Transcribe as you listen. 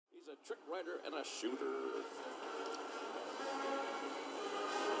a trick rider and a shooter.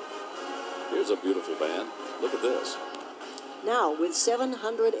 Here's a beautiful band. Look at this. Now, with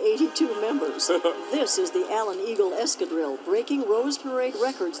 782 members, this is the Allen Eagle Escadrille, breaking Rose Parade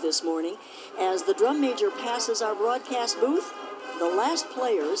records this morning. As the drum major passes our broadcast booth, the last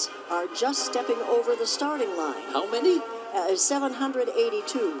players are just stepping over the starting line. How many?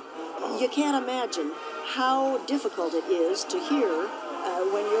 782. You can't imagine how difficult it is to hear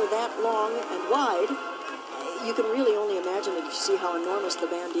when you're that long and wide. You can really only imagine it if you see how enormous the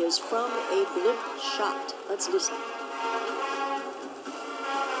band is from a blimp shot. Let's listen.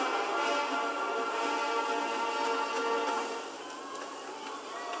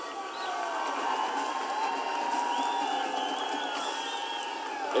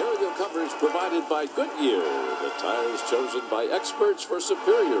 Aerial coverage provided by Goodyear. The tires chosen by experts for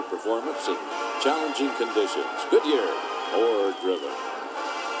superior performance in challenging conditions. Goodyear, more driven.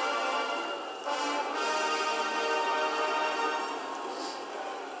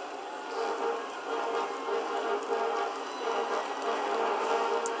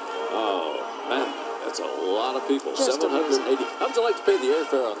 Oh, man, that's a lot of people. Just 780. How would you like to pay the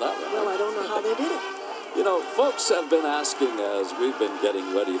airfare on that one? Well, I don't know how they did it. You know, folks have been asking as we've been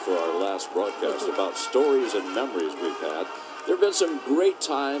getting ready for our last broadcast about stories and memories we've had. There have been some great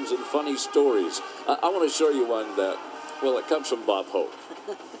times and funny stories. I want to show you one that, well, it comes from Bob Hope.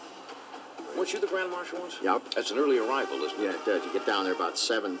 Weren't you the Grand Marshal once? Yep. That's an early arrival, isn't it? Yeah, it does. You get down there about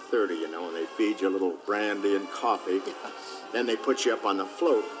 7:30, you know, and they feed you a little brandy and coffee. Then they put you up on the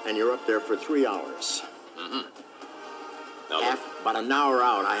float, and you're up there for 3 hours. Mm-hmm. About an hour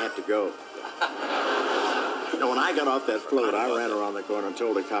out, I had to go. You know, when I got off that float, I ran around the corner and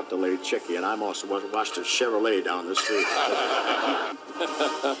told the cop to lay chicky, and I almost watched a Chevrolet down the street.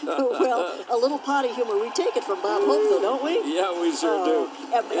 Well, a little potty humor. We take it from Bob Hope, though, don't we? Yeah, we sure do.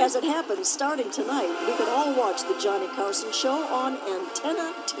 As it happens, starting tonight, we can all watch the Johnny Carson Show on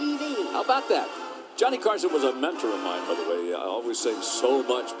Antenna TV. How about that? Johnny Carson was a mentor of mine, by the way. I always say so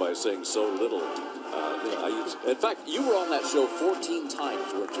much by saying so little. In fact, you were on that show 14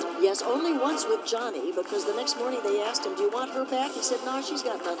 times, weren't you? Yes, only once with Johnny, because the next morning they asked him, do you want her back? He said, no, she's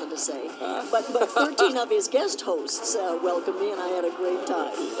got nothing to say. But 13 of his guest hosts welcomed me, and I had a great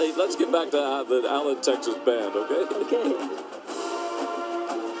time. Hey, let's get back to the Allen, Texas band, okay? Okay.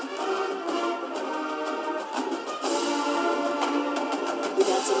 We've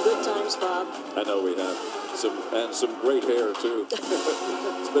had some good times, Bob. I know we have. Some great hair, too.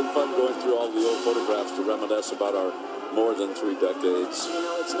 It's been fun going through all the old photographs to reminisce about our more than 3 decades. You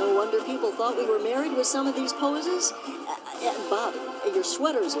know, it's no wonder people thought we were married with some of these poses. Bob, your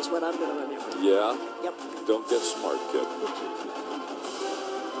sweaters is what I'm going to remember. Yeah? Yep. Don't get smart, kid.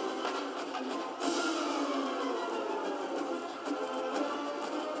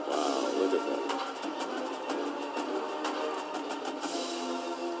 Wow, look at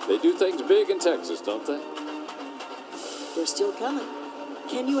that. They do things big in Texas, don't they? They're still coming.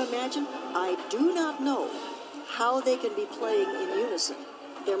 Can you imagine? I do not know how they can be playing in unison.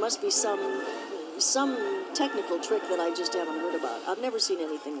 There must be some technical trick that I just haven't heard about. I've never seen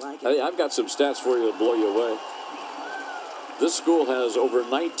anything like it. Hey, I've got some stats for you to blow you away. This school has over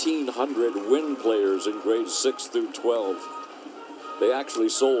 1,900 wind players in grades 6 through 12. They actually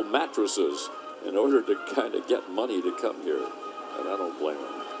sold mattresses in order to kind of get money to come here. And I don't blame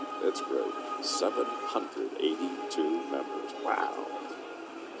them. It's great. 782 members. Wow.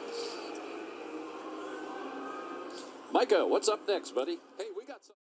 Micah, what's up next, buddy? Hey, we got some...